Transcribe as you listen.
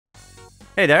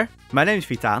Hey there, my name is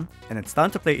Vitaan, and it's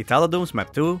time to play Italo-Doom's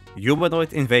Map 2,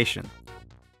 Humanoid Invasion.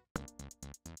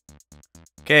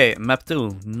 Okay, Map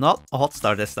 2, not a hot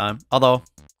start this time, although,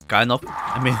 kind of.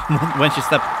 I mean, once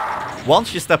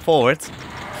you step forward,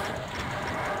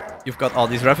 you've got all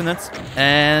these revenants,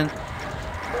 and...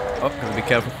 oh, gotta be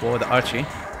careful for the Archie.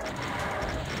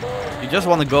 You just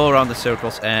want to go around the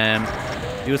circles and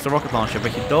use the rocket launcher,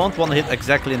 but you don't want to hit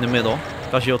exactly in the middle,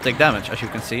 because you'll take damage, as you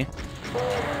can see.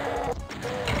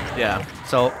 Yeah,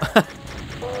 so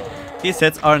these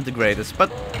hits aren't the greatest,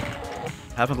 but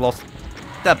haven't lost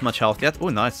that much health yet. Oh,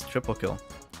 nice, triple kill.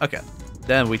 Okay,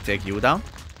 then we take you down.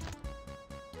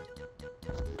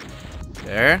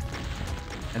 There.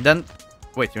 And then,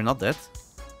 wait, you're not dead.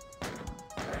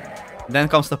 Then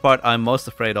comes the part I'm most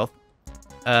afraid of.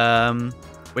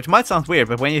 Which might sound weird,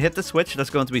 but when you hit the switch, there's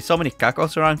going to be so many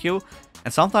cacos around you,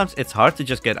 and sometimes it's hard to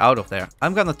just get out of there.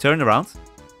 I'm gonna turn around.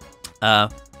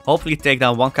 Hopefully take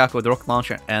down one caco with the rocket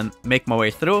launcher and make my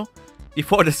way through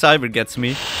before the cyber gets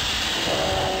me.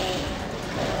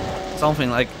 Something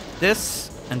like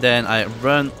this, and then I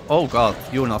run. Oh god,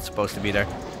 you're not supposed to be there.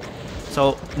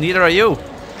 So neither are you.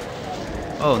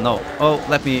 Oh no. Oh,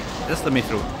 let me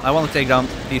through. I want to take down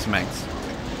these mags.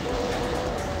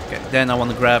 Okay, then I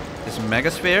want to grab this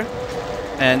megasphere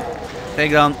and take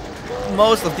down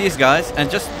most of these guys and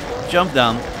just jump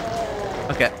down.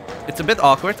 Okay, it's a bit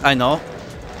awkward, I know.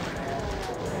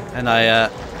 And I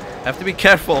have to be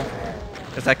careful,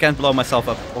 because I can't blow myself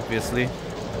up, obviously.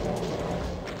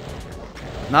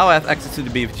 Now I have access to the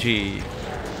BFG.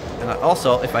 And I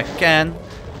also, if I can,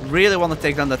 really want to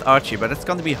take down that Archie, but it's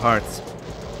gonna be hard.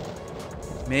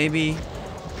 Maybe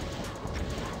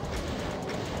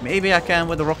I can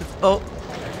with the rocket. Oh!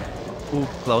 Ooh,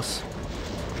 close.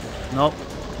 No,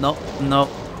 no, no,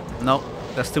 no.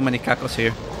 There's too many cacos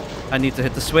here. I need to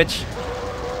hit the switch.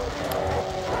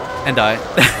 And die.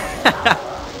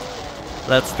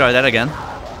 Let's try that again.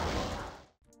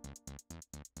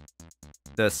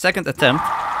 The second attempt.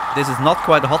 This is not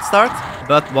quite a hot start,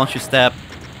 but once you step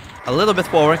a little bit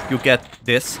forward, you get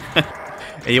this.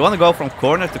 And you want to go from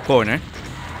corner to corner.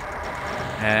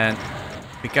 And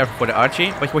be careful for the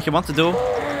Archie. But what you want to do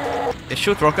is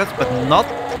shoot rockets, but not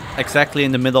exactly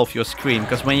in the middle of your screen,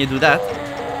 because when you do that,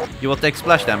 you will take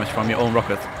splash damage from your own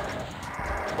rocket.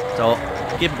 So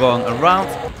keep going around.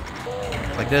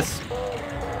 Like this.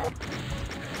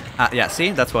 Yeah, see?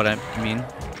 That's what I mean.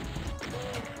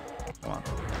 Come on.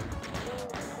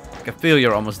 I can feel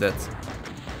you're almost dead.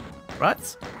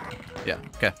 Right? Yeah,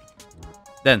 okay.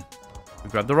 Then, we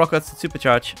grab the rockets,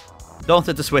 supercharge. Don't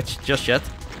hit the switch just yet.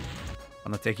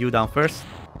 I'm gonna take you down first.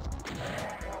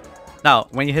 Now,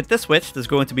 when you hit this switch, there's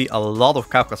going to be a lot of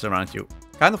cacos around you.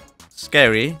 Kind of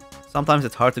scary. Sometimes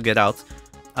it's hard to get out.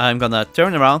 I'm gonna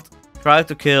turn around. Try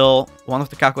to kill one of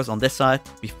the cacos on this side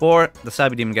before the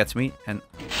cyber demon gets me, and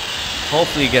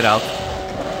hopefully get out.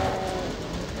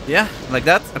 Yeah, like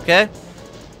that. Okay.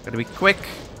 Gotta be quick.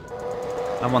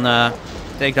 I wanna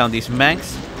take down these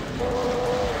mangs.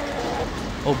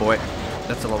 Oh boy,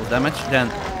 that's a lot of damage. Then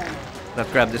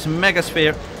let's grab this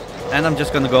megasphere, and I'm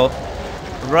just gonna go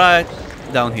right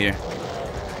down here.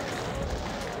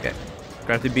 Okay,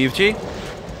 grab the BFG,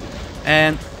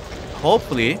 and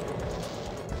hopefully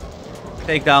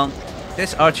take down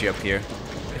this Archie up here,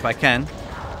 if I can.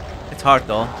 It's hard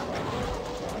though.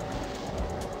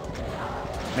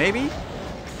 Maybe?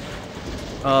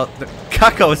 The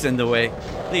caco is in the way.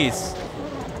 Please.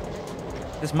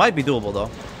 This might be doable though.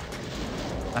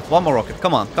 I have one more rocket.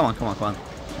 Come on, come on, come on, come on.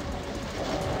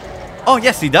 Oh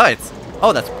yes, he died.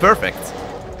 Oh, that's perfect.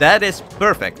 That is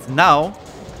perfect. Now,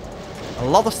 a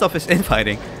lot of stuff is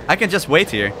infighting. I can just wait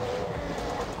here.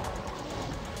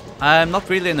 I'm not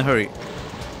really in a hurry.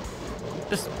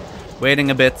 Just waiting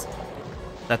a bit.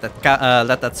 Let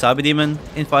that cyber demon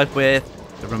infight with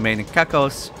the remaining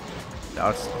cacos.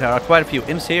 There are quite a few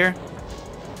imps here.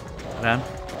 But I'm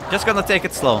just gonna take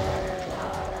it slow.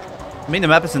 I mean, the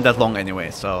map isn't that long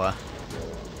anyway, so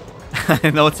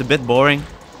I know it's a bit boring.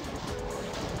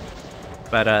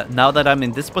 But now that I'm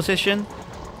in this position,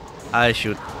 I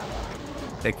should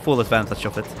take full advantage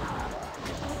of it.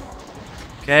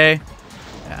 Okay.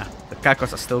 Yeah, the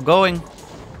cacos are still going.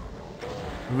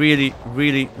 Really,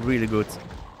 really, really good.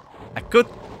 I could,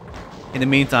 in the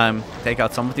meantime, take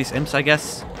out some of these imps, I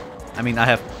guess. I mean, I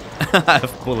have I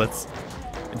have bullets.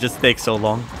 It just takes so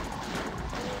long.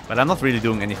 But I'm not really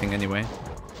doing anything anyway.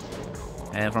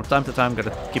 And from time to time,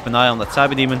 gotta keep an eye on that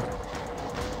cyber demon.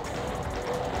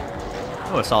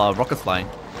 Oh, I saw a rocket flying.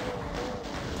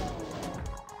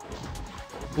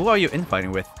 Who are you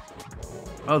infighting with?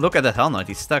 Oh, look at that Hell Knight,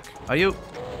 he's stuck. Are you...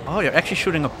 Oh, you're actually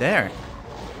shooting up there.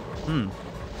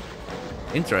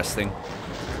 Interesting.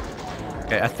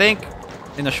 Okay, I think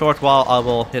in a short while I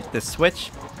will hit this switch,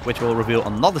 which will reveal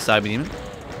another Cyber Demon.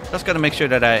 Just gotta make sure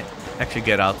that I actually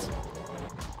get out.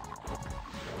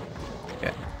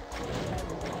 Okay.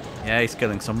 Yeah, he's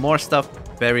killing some more stuff.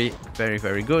 Very, very,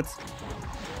 very good.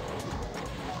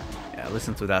 Yeah,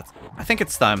 listen to that. I think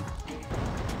it's time.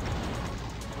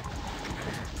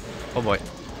 Oh boy.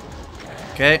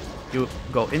 Okay, you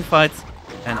go in fight,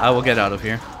 and I will get out of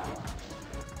here.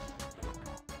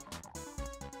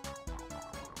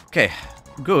 Okay,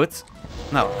 good.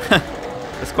 Now,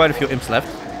 there's quite a few imps left,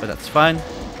 but that's fine.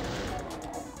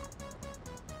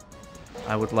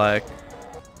 I would like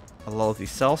a lot of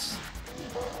these cells.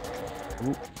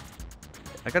 Ooh.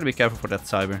 I gotta be careful for that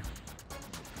cyber.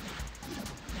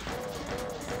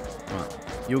 Come on,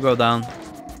 you go down.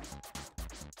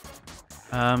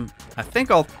 I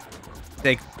think I'll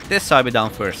take this cyber down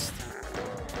first.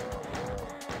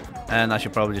 And I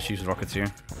should probably just use rockets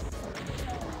here.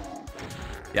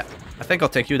 Yeah, I think I'll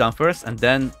take you down first, and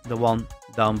then the one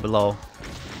down below.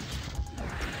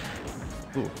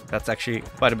 Ooh, that's actually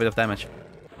quite a bit of damage.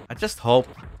 I just hope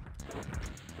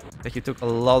that you took a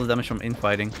lot of damage from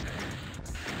infighting.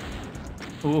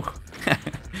 Ooh, I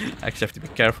actually have to be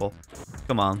careful.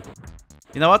 Come on.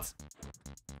 You know what?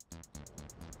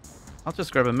 I'll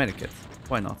just grab a medikit.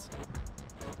 Why not?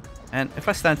 And if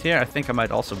I stand here, I think I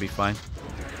might also be fine.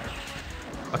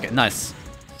 Okay, nice.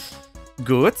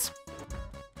 Good.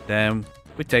 Then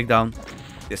we take down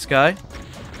this guy.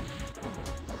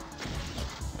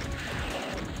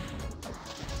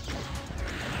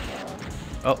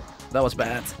 Oh, that was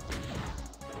bad.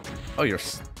 Oh, you're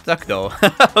stuck though.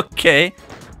 Okay.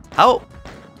 How?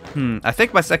 I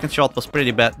think my second shot was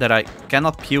pretty bad that I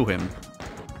cannot pew him.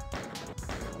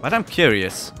 But I'm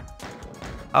curious.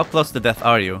 How close to death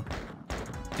are you?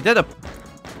 You did a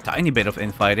tiny bit of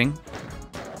infighting.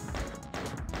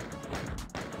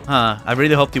 I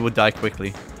really hoped he would die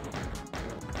quickly.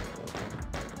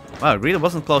 Wow, it really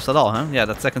wasn't close at all, huh? Yeah,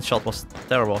 that second shot was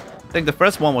terrible. I think the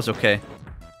first one was okay.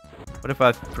 What if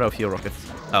I throw a few rockets?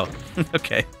 Oh,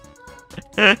 okay.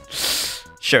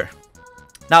 Sure.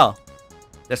 Now,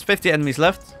 there's 50 enemies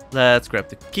left. Let's grab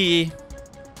the key.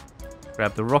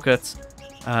 Grab the rockets.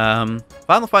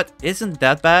 Final fight isn't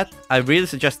that bad. I really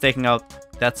suggest taking out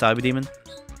that Cyber Demon.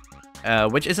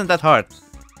 Which isn't that hard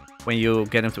when you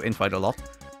get him to infight a lot.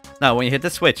 Now, when you hit the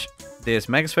switch, there's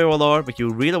Mega Sphere Lore, but you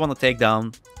really want to take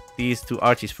down these two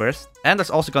Archies first. And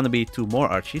there's also going to be 2 more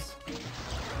Archies.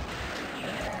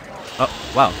 Oh,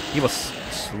 wow, he was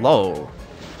slow.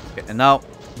 Okay, and now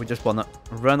we just want to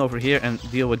run over here and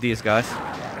deal with these guys.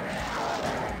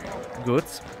 Good.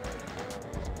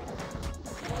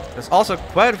 There's also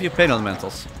quite a few Pain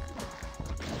Elementals.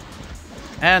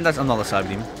 And there's another Cyber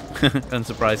Demon,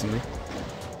 unsurprisingly.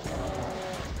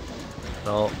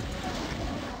 So,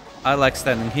 I like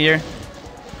standing here.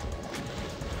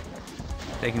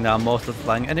 Taking down most of the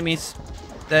flying enemies.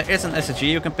 There is an SSG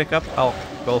you can pick up. I'll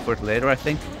go for it later, I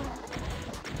think.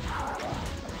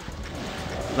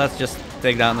 Let's just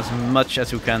take down as much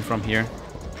as we can from here.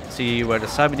 See where the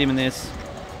Cyber Demon is.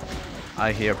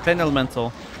 I hear Pain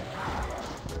Elemental.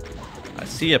 I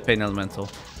see a Pain Elemental.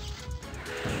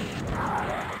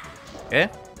 Okay.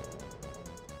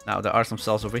 Now there are some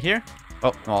cells over here.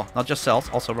 Oh, well, not just cells,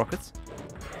 also rockets.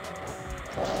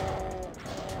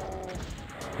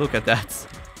 Look at that.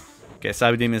 Okay,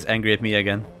 Cyber Demon is angry at me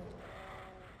again.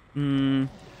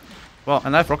 Well,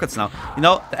 and I have rockets now. You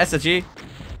know, the SSG,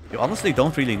 you honestly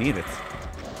don't really need it.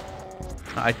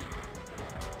 I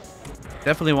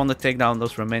definitely want to take down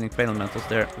those remaining Pain Elementals.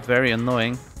 They're very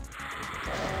annoying.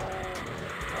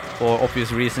 For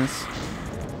obvious reasons.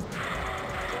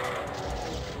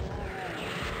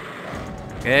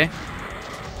 Okay.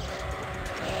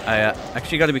 I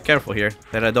actually gotta be careful here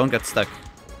that I don't get stuck.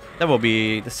 That will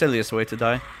be the silliest way to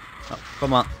die. Oh,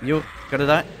 come on, you gotta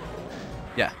die?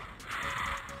 Yeah.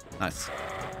 Nice.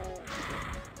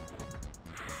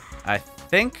 I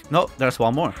think... No, there's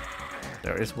one more.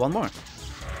 There is one more.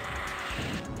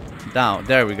 Down,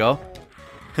 there we go.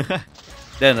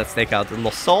 Then let's take out the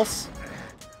Lost Souls.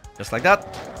 Just like that.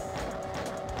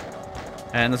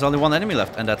 And there's only one enemy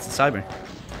left, and that's the Cyber.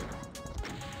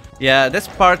 Yeah, this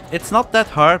part, it's not that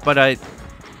hard, but I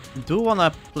do want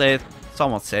to play it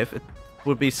somewhat safe. It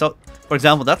would be so... For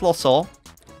example, that Lost Soul,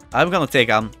 I'm gonna take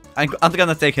I'm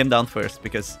gonna take him down first,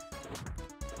 because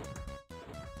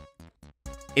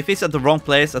if he's at the wrong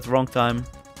place at the wrong time...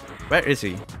 Where is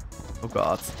he? Oh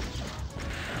god.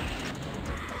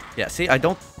 Yeah, see, I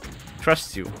don't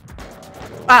trust you.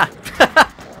 Ah!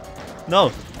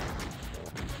 No!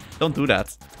 Don't do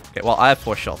that. Okay, well, I have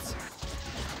 4 shots.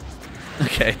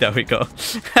 Okay, there we go.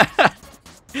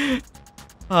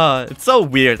 It's so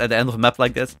weird at the end of a map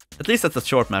like this. At least it's a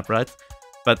short map, right?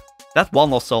 But that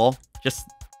one also just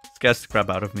scares the crap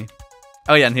out of me.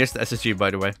 Oh yeah, and here's the SSG,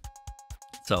 by the way.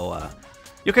 So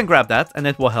you can grab that and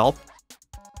it will help.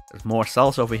 There's more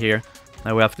cells over here.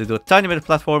 Now we have to do a tiny bit of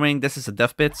platforming. This is a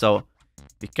death pit, so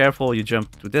be careful. You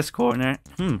jump to this corner.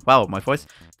 Wow, my voice.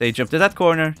 Then you jump to that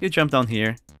corner. You jump down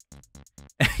here.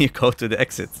 And you go to the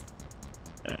exit.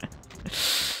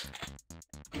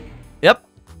 Yep.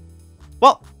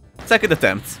 Well, second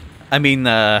attempt. I mean,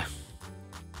 I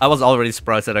was already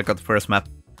surprised that I got the first map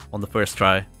on the first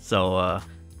try. So,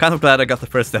 kind of glad I got the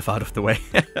first death out of the way.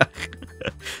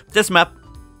 This map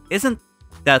isn't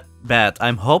that bad.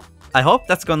 I hope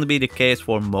that's going to be the case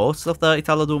for most of the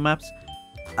Italo-Doom maps.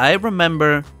 I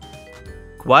remember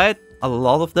quite a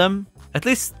lot of them. At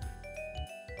least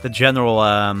the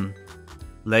general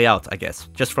layout, I guess.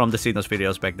 Just from the Xenos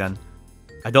videos back then.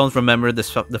 I don't remember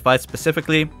the fight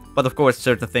specifically, but of course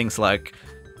certain things like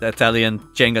the Italian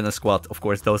chain gunner squad, of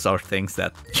course those are things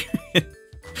that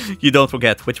you don't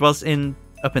forget, which was in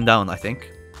Up and Down, I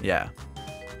think. Yeah.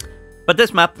 But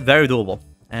this map, very doable.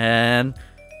 And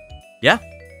yeah,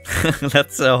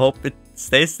 let's hope it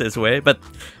stays this way, but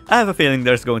I have a feeling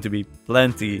there's going to be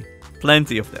plenty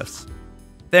of this.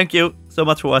 Thank you so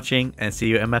much for watching and see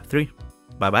you in map 3.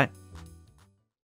 Bye bye.